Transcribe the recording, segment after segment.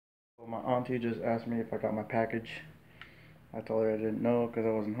My auntie just asked me if I got my package. I told her I didn't know because I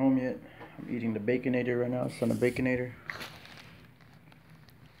wasn't home yet. I'm eating the Baconator right now. It's on the Baconator.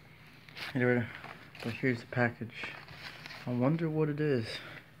 Anyway, but here's the package. I wonder what it is.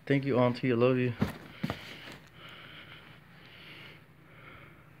 Thank you, auntie. I love you.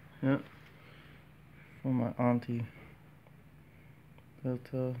 Yep. For my auntie.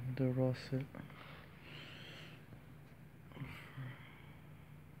 Beth de Rosset.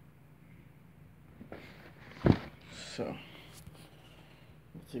 So,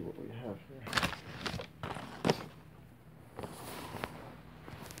 let's see what we have here.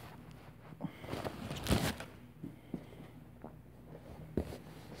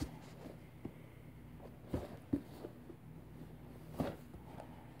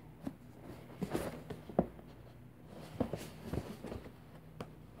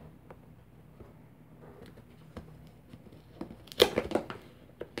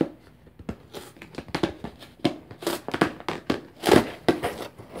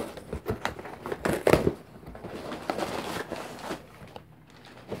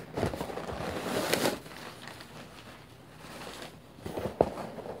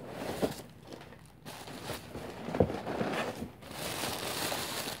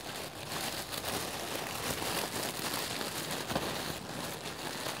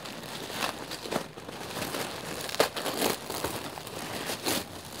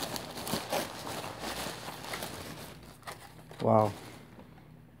 Wow.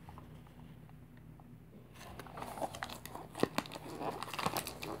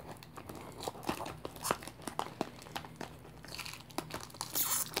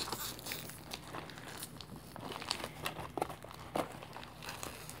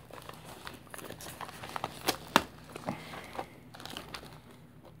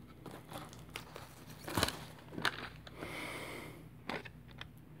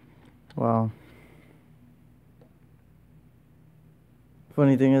 Wow.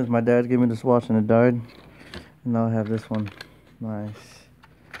 Funny thing is, my dad gave me this watch and it died. And now I have this one. Nice.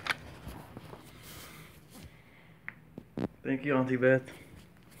 Thank you, Auntie Beth.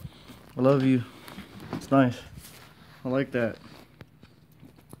 I love you. It's nice. I like that.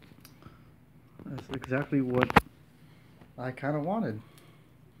 That's exactly what I kind of wanted.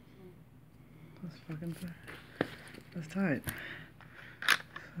 That's fucking tight. That's tight.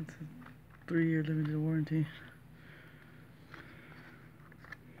 That's a 3-year limited warranty.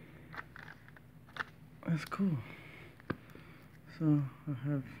 That's cool. So I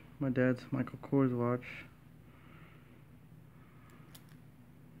have my dad's Michael Kors watch.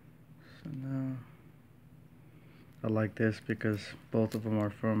 So now I like this because both of them are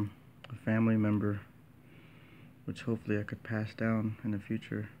from a family member, which hopefully I could pass down in the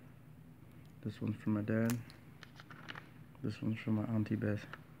future. This one's from my dad. This one's from my Auntie Beth.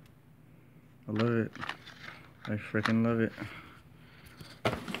 I love it. I freaking love it.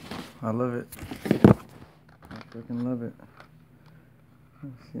 I love it. I freaking love it.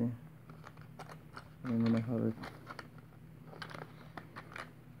 Let's see. I don't know how to.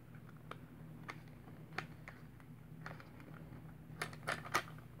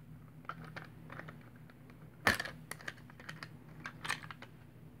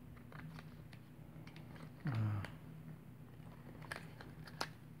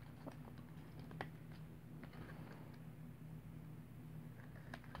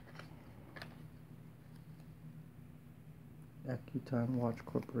 AccuTime Watch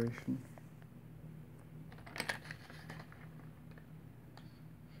Corporation.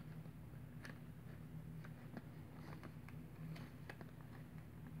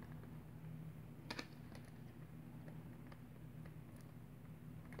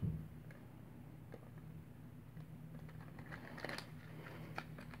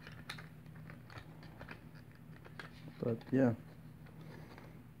 But yeah,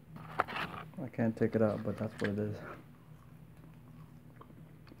 I can't take it out, but that's what it is.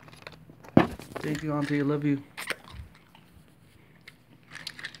 Thank you, Auntie. I love you.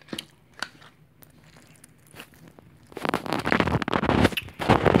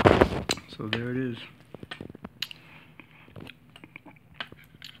 So there it is.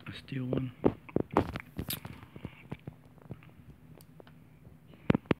 A steel one.